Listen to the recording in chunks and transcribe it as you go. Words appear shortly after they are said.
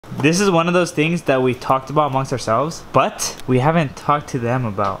This is one of those things that we talked about amongst ourselves, but we haven't talked to them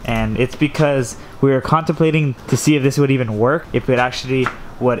about. And it's because we were contemplating to see if this would even work, if it actually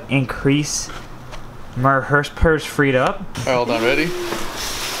would increase her purse freed up. All right, hold on, ready?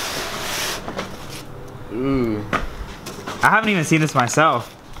 Ooh. I haven't even seen this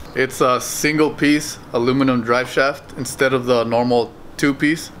myself. It's a single piece aluminum drive shaft instead of the normal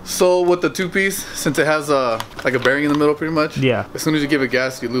 2-piece. So with the 2-piece, since it has like a bearing in the middle pretty much, yeah, as soon as you give it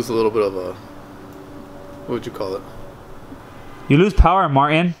gas, you lose a little bit of a, what would you call it? You lose power,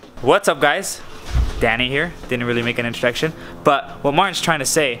 Martin. What's up, guys? Danny here. Didn't really make an introduction, but what Martin's trying to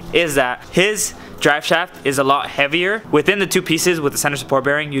say is that his drive shaft is a lot heavier. Within the 2 pieces with the center support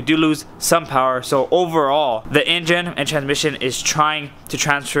bearing, you do lose some power. So overall, the engine and transmission is trying to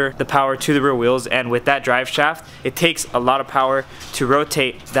transfer the power to the rear wheels, and with that drive shaft, it takes a lot of power to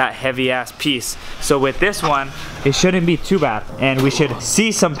rotate that heavy ass piece. So with this one, it shouldn't be too bad, and we should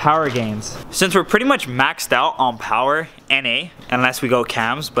see some power gains. Since we're pretty much maxed out on power NA, unless we go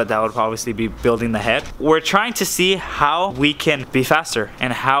cams, but that would obviously be building the head, we're trying to see how we can be faster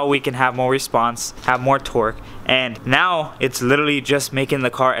and how we can have more response, have more torque. And now it's literally just making the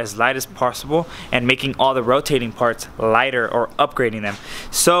car as light as possible and making all the rotating parts lighter, or upgrading them.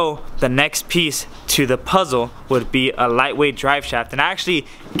 So the next piece to the puzzle would be a lightweight drive shaft, and I actually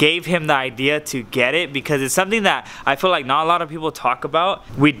gave him the idea to get it because it's something that I feel like not a lot of people talk about.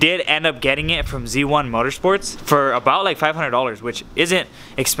 We did end up getting it from Z1 Motorsports for about like $500, which isn't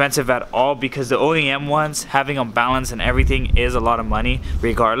expensive at all, because the OEM ones, having them balanced and everything, is a lot of money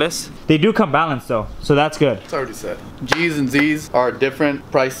regardless. They do come balanced though, so that's good. It's already said. G's and Z's are different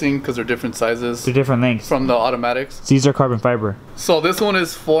pricing because they're different sizes. They're different lengths. From the automatics. These are carbon fiber. So this one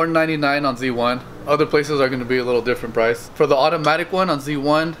is $499 on Z1. Other places are going to be a little different price. For the automatic one on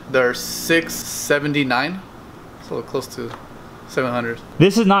Z1, they're $679. So close to $700.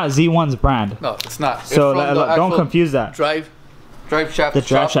 This is not Z1's brand. No, it's not. So don't confuse that. Drive shaft. The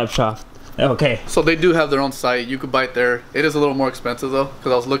drive shaft. Okay. So they do have their own site. You could buy it there. It is a little more expensive though,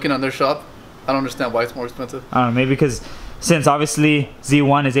 because I was looking on their shop. I don't understand why it's more expensive. I don't know, maybe because since obviously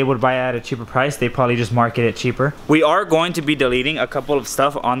Z1 is able to buy it at a cheaper price, they probably just market it cheaper. We are going to be deleting a couple of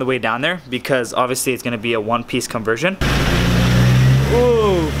stuff on the way down there because obviously it's going to be a 1-piece conversion.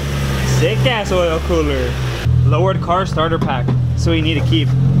 Ooh, sick ass oil cooler. Lowered car starter pack. That's what you need to keep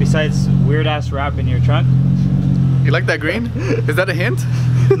besides weird ass wrap in your trunk. You like that green? Is that a hint?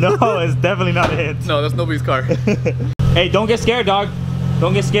 No, it's definitely not a hint. No, that's nobody's car. Hey, don't get scared, dog.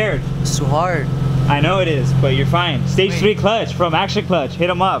 Don't get scared. It's too hard. I know it is, but you're fine. Stage 3 clutch from Action Clutch. Hit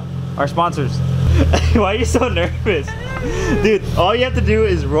them up. Our sponsors. Why are you so nervous? Dude, all you have to do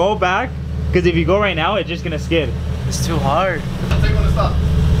is roll back, because if you go right now, it's just going to skid. It's too hard. I'll take one to stop.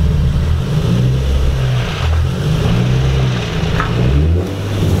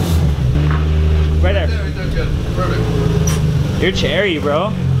 Right there. Yeah, right there, good. Perfect. You're cherry,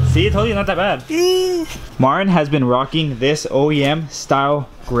 bro. See, I told you, not that bad. Martin has been rocking this OEM style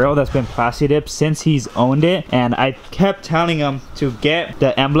grill that's been plasti dipped since he's owned it, and I kept telling him to get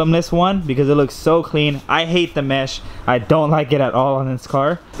the emblemless one because it looks so clean. I hate the mesh. I don't like it at all on this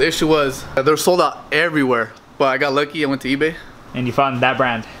car. The issue was they're sold out everywhere, but I got lucky. I went to eBay and you found that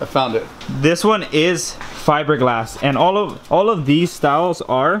brand. I found it. This one is fiberglass, and all of these styles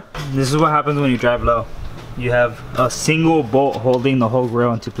are. This is what happens when you drive low. You have a single bolt holding the whole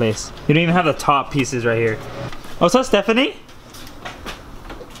grill into place. You don't even have the top pieces right here. What's up, Stephanie?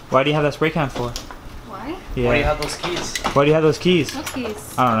 Why do you have that spray can for? Why? Yeah. Why do you have those keys? Why do you have those keys? What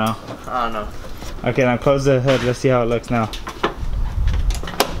keys? I don't know. I don't know. Okay, now close the hood. Let's see how it looks now.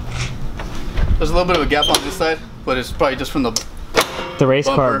 There's a little bit of a gap on this side, but it's probably just from the race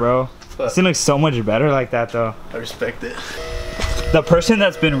bumper, car, bro. This thing looks so much better like that, though. I respect it. The person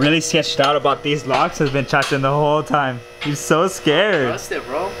that's been really sketched out about these locks has been chatting the whole time. He's so scared. Trust it,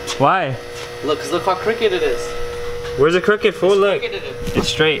 bro. Why? Look, cause look how crooked it is. Where's the crooked? Full look. It's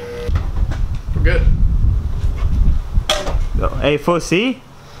straight. We're good. Hey, full, see?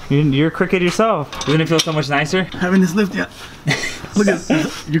 You're crooked yourself. Doesn't it feel so much nicer? Having this lift, yeah. Look at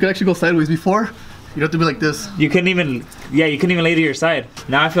this. You could actually go sideways. Before, you'd have to be like this. You couldn't even, yeah, you couldn't even lay to your side.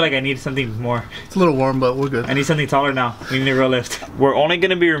 Now I feel like I need something more. It's a little warm, but we're good. I need something taller now. We need a real lift. We're only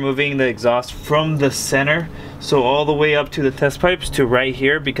gonna be removing the exhaust from the center, so all the way up to the test pipes to right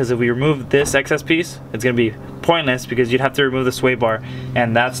here, because if we remove this excess piece, it's gonna be pointless because you'd have to remove the sway bar,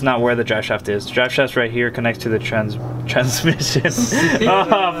 and that's not where the drive shaft is. The drive shaft right here connects to the transmission.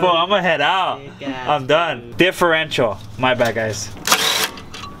 Oh, boy, I'm gonna head out. I'm done. Differential. My bad, guys.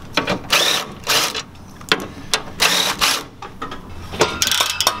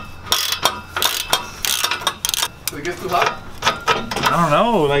 Does it get too hot? I don't know.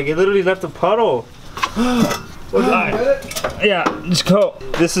 No, like it literally left a puddle. Yeah, just go.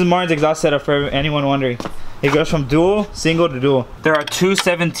 This is Martin's exhaust setup for anyone wondering. It goes from dual, single to dual. There are two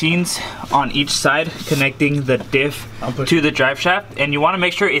 17s on each side connecting the diff to the drive shaft, and you want to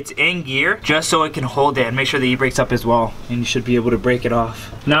make sure it's in gear just so it can hold it, and make sure the e-brake's up as well, and you should be able to break it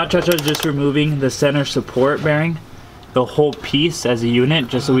off. Now Chacha's just removing the center support bearing, the whole piece as a unit,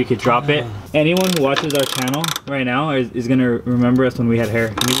 just so we could drop it. Anyone who watches our channel right now is gonna remember us when we had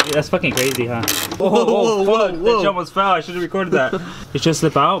hair. That's fucking crazy, huh? Whoa, fuck, that jump almost fell. I should have recorded that. It should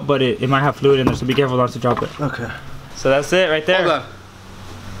slip out, but it might have fluid in there, so be careful not to drop it. Okay. So that's it right there. Hold on.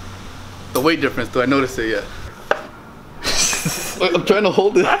 The weight difference, do I notice it yet? I'm trying to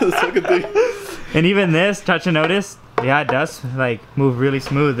hold it, the second thing. And even this, Chacha noticed, yeah, it does like move really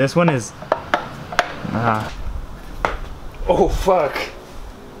smooth. This one is, oh fuck.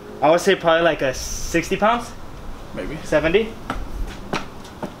 I would say probably like a 60 pounds? Maybe. 70?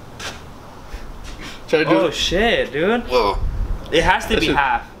 Try to do Oh it. shit, dude. Whoa. It has to be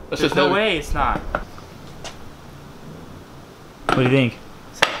half. That's There's just no heavy. way it's not. What do you think?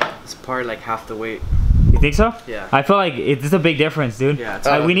 It's probably like half the weight. You think so? Yeah. I feel like it's a big difference, dude. Yeah, it's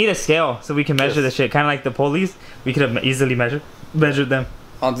Like, we need a scale so we can measure Yes. the shit. Kind of like the pulleys. We could have easily measured them.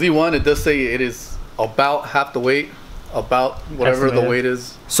 On Z1, it does say it is about half the weight, about whatever the Estimated. weight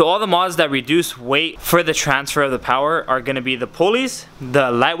is. So all the mods that reduce weight for the transfer of the power are going to be the pulleys, the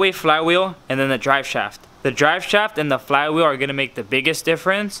lightweight flywheel, and then the drive shaft. The drive shaft and the flywheel are going to make the biggest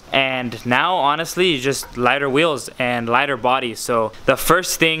difference, and now honestly just lighter wheels and lighter bodies. So the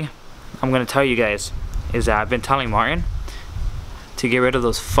first thing I'm going to tell you guys is that I've been telling Martin to get rid of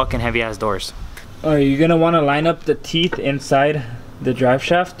those fucking heavy ass doors. Alright, you're going to want to line up the teeth inside the drive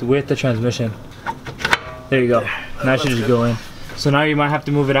shaft with the transmission. There you go. Now it should just go in. So now you might have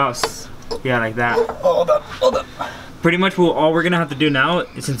to move it out. Yeah, like that. Hold on. Pretty much all we're gonna have to do now,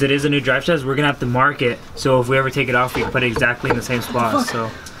 since it is a new drive shaft, we're gonna have to mark it. So if we ever take it off, we can put it exactly in the same spot.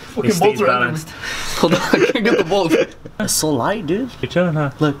 So it stays balanced. Hold on, I can't get the bolt. It's so light, dude. You're chilling, huh?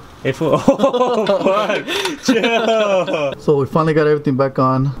 Look. Oh, fuck. Chill. So we finally got everything back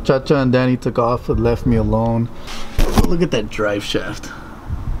on. Chacha and Danny took off and left me alone. Look at that drive shaft.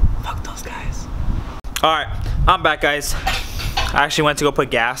 Fuck those guys. Alright, I'm back, guys. I actually went to go put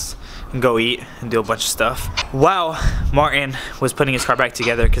gas and go eat and do a bunch of stuff. Wow, Martin was putting his car back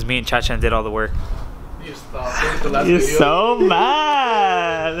together because me and Chacha did all the work. You're so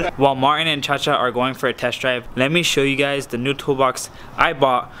mad. While Martin and Chacha are going for a test drive, let me show you guys the new toolbox I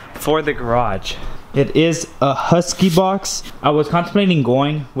bought for the garage. It is a Husky box. I was contemplating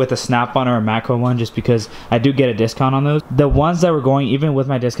going with a Snap-on or a Macro one just because I do get a discount on those. The ones that were going, even with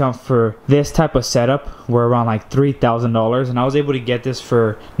my discount for this type of setup, were around like $3,000, and I was able to get this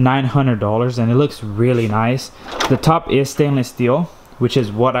for $900, and it looks really nice. The top is stainless steel, which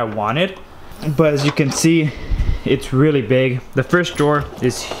is what I wanted, but as you can see, it's really big. The first drawer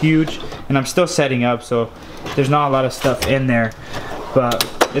is huge, and I'm still setting up, so there's not a lot of stuff in there, but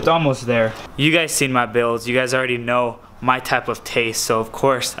it's almost there. You guys seen my builds. You guys already know my type of taste, so of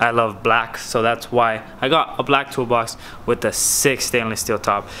course I love black, so that's why I got a black toolbox with the 6 stainless steel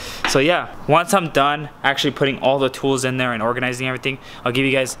top. So yeah, once I'm done actually putting all the tools in there and organizing everything, I'll give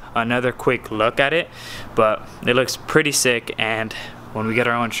you guys another quick look at it, but it looks pretty sick, and when we get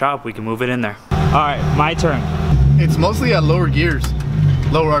our own shop we can move it in there. Alright, my turn. It's mostly at lower gears,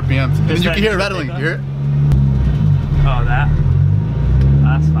 lower RPMs. And you can hear it rattling. You hear it? Oh, that?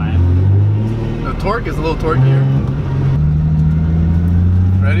 That's fine. The torque is a little torqueier.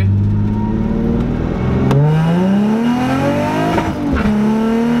 Ready?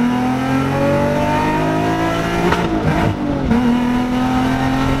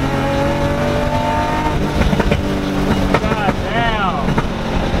 God damn.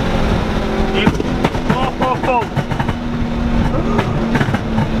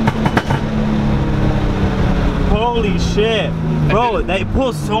 Holy shit. Bro, that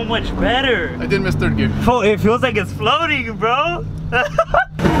pulls so much better. I did miss third gear. Oh, it feels like it's floating, bro.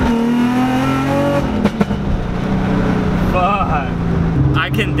 Fuck. I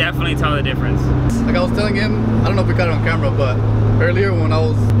can definitely tell the difference. Like I was telling him, I don't know if we got it on camera, but earlier when I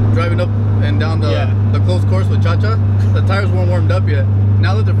was driving up and down the closed course with Chacha, the tires weren't warmed up yet.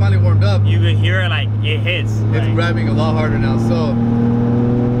 Now that they're finally warmed up, You can hear it like it hits. it's Like, grabbing a lot harder now, so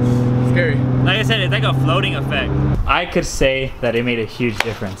scary. like I said, it's like a floating effect. I could say that it made a huge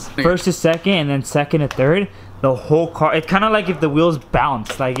difference. First to second, and then second to third, the whole car, it's kind of like if the wheels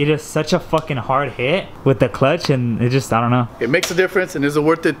bounce. Like it is such a fucking hard hit with the clutch, and it just, I don't know. It makes a difference, and is it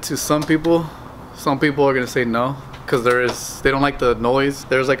worth it to some people? Some people are gonna say no, because they don't like the noise.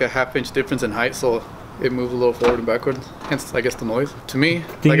 There's like a 1/2 inch difference in height, so it moves a little forward and backwards, hence I guess the noise. To me,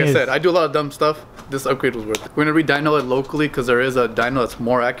 Thing like I is- said, I do a lot of dumb stuff. This upgrade was worth it. We're gonna re-dyno it locally because there is a dyno that's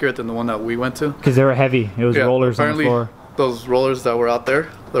more accurate than the one that we went to. Because they were heavy. It was rollers on the apparently floor. those rollers that were out there,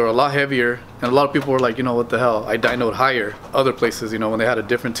 they were a lot heavier, and a lot of people were like, you know, what the hell? I dynoed higher other places, you know, when they had a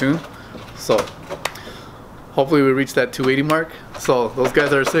different tune. So hopefully we reach that 280 mark. So those guys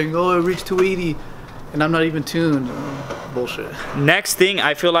that are saying, oh, I reached 280 and I'm not even tuned. Bullshit. Next thing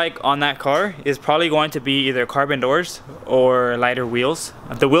I feel like on that car is probably going to be either carbon doors or lighter wheels.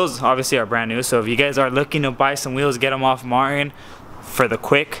 The wheels obviously are brand new, so if you guys are looking to buy some wheels, get them off Martin for the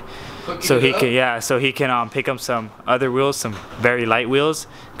quick. So he can pick up some other wheels, some very light wheels,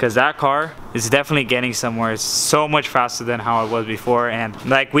 because that car is definitely getting somewhere. It's so much faster than how it was before, and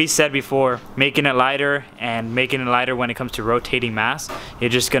like we said before, making it lighter when it comes to rotating mass, you're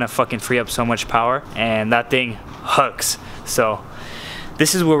just gonna fucking free up so much power, and that thing hooks. So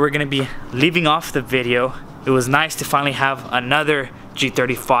this is where we're gonna be leaving off the video. It was nice to finally have another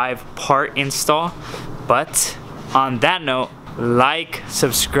G35 part install, but on that note, like,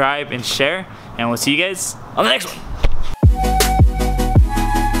 subscribe, and share, and we'll see you guys on the next one.